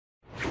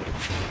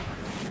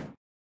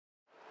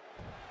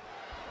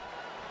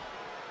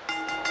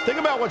Think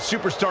about what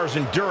superstars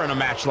endure in a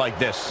match like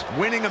this.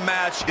 Winning a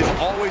match is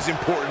always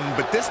important,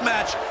 but this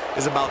match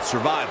is about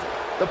survival.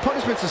 The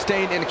punishment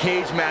sustained in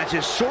cage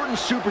matches shorten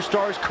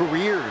superstars'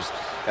 careers.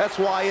 That's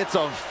why it's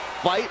a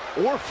fight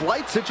or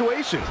flight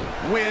situation.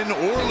 Win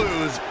or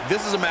lose,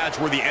 this is a match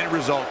where the end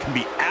result can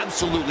be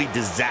absolutely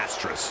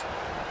disastrous.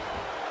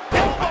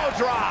 Elbow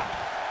drop.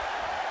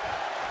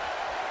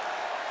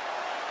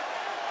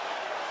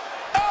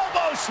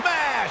 Elbow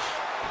smash.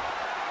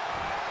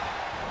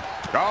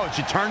 Oh, and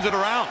she turns it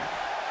around.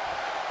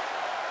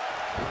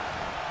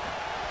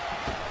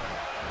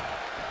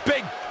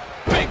 Big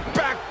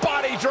back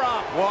body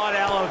drop. What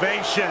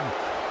elevation.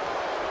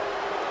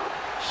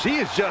 She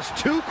is just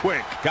too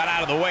quick. Got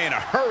out of the way in a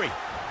hurry.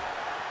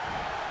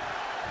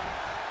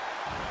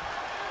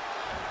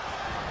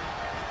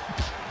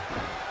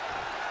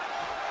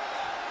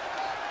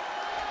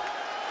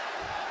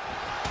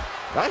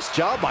 Nice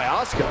job by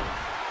Asuka.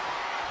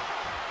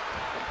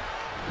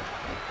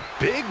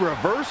 Big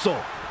reversal.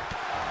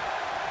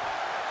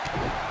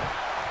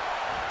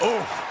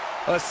 Oh,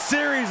 a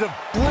series of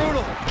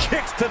brutal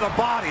kicks to the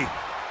body.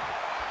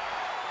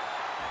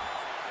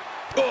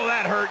 Oh,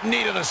 that hurt.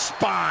 Knee to the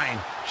spine.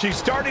 She's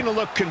starting to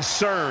look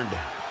concerned.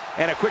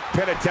 And a quick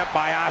pin attempt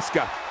by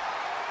Asuka.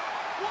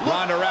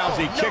 Ronda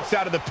Rousey kicks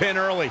out of the pin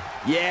early.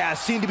 Yeah,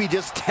 seemed to be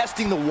just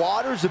testing the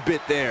waters a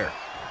bit there.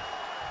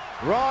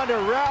 Ronda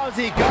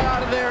Rousey got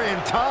out of there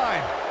in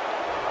time.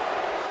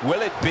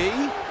 Will it be?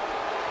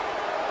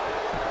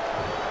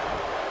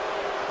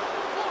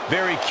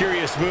 Very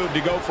curious move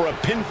to go for a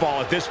pinfall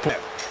at this point.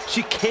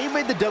 She came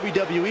into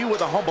WWE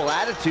with a humble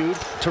attitude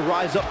to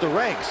rise up the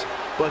ranks,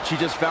 but she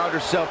just found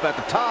herself at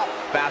the top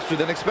faster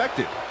than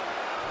expected.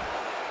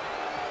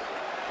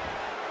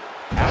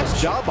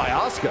 Nice job by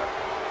Asuka.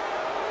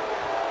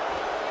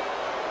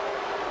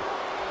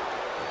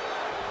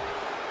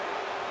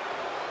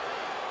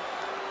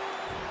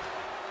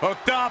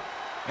 Hooked up,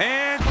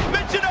 and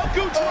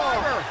Michinoku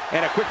driver!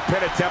 And a quick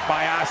pin attempt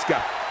by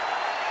Asuka.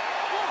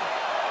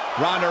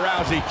 Ronda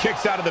Rousey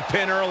kicks out of the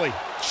pin early.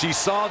 She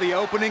saw the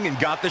opening and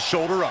got the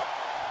shoulder up.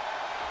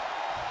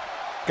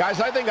 Guys,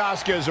 I think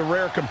Asuka is a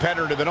rare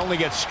competitor that only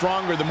gets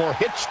stronger the more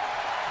hits.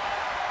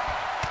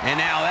 And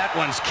now that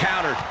one's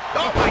countered.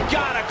 Oh my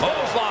God, a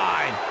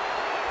clothesline!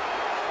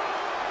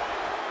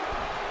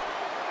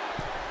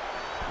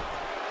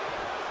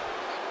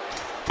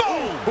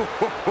 Boom!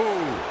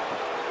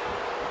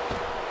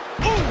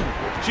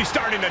 Ooh, she's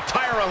starting to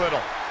tire a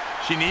little.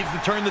 She needs to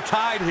turn the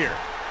tide here.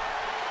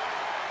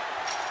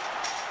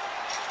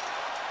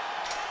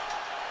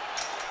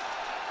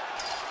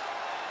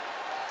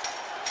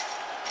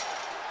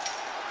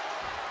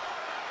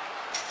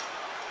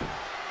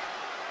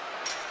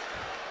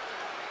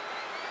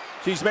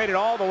 She's made it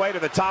all the way to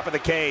the top of the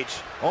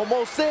cage.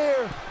 Almost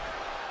there.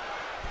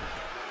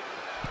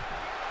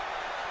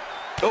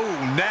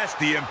 Oh,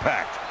 nasty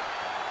impact.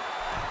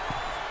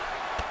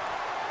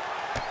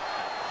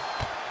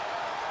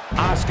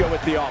 Asuka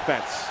with the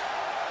offense.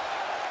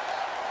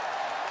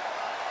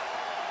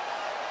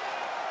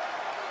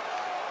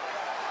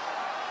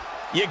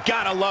 You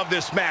gotta love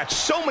this match.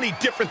 So many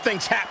different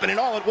things happening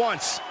all at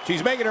once.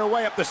 She's making her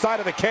way up the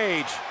side of the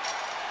cage.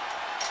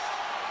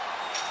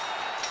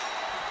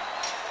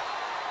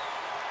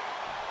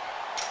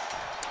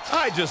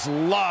 I just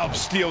love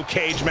steel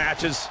cage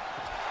matches.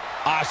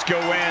 Asuka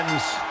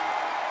wins.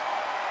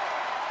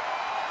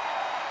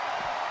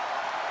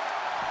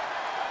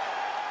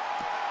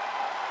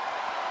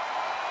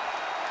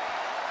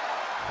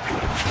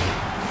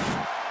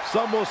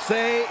 Some will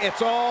say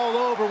it's all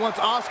over once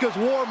Asuka's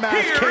war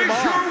match came on. Here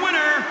is your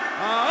winner,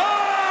 Asuka!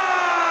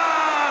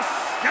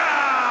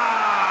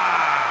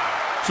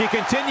 She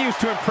continues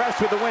to impress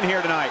with the win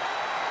here tonight.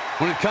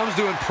 When it comes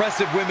to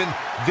impressive women,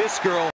 this girl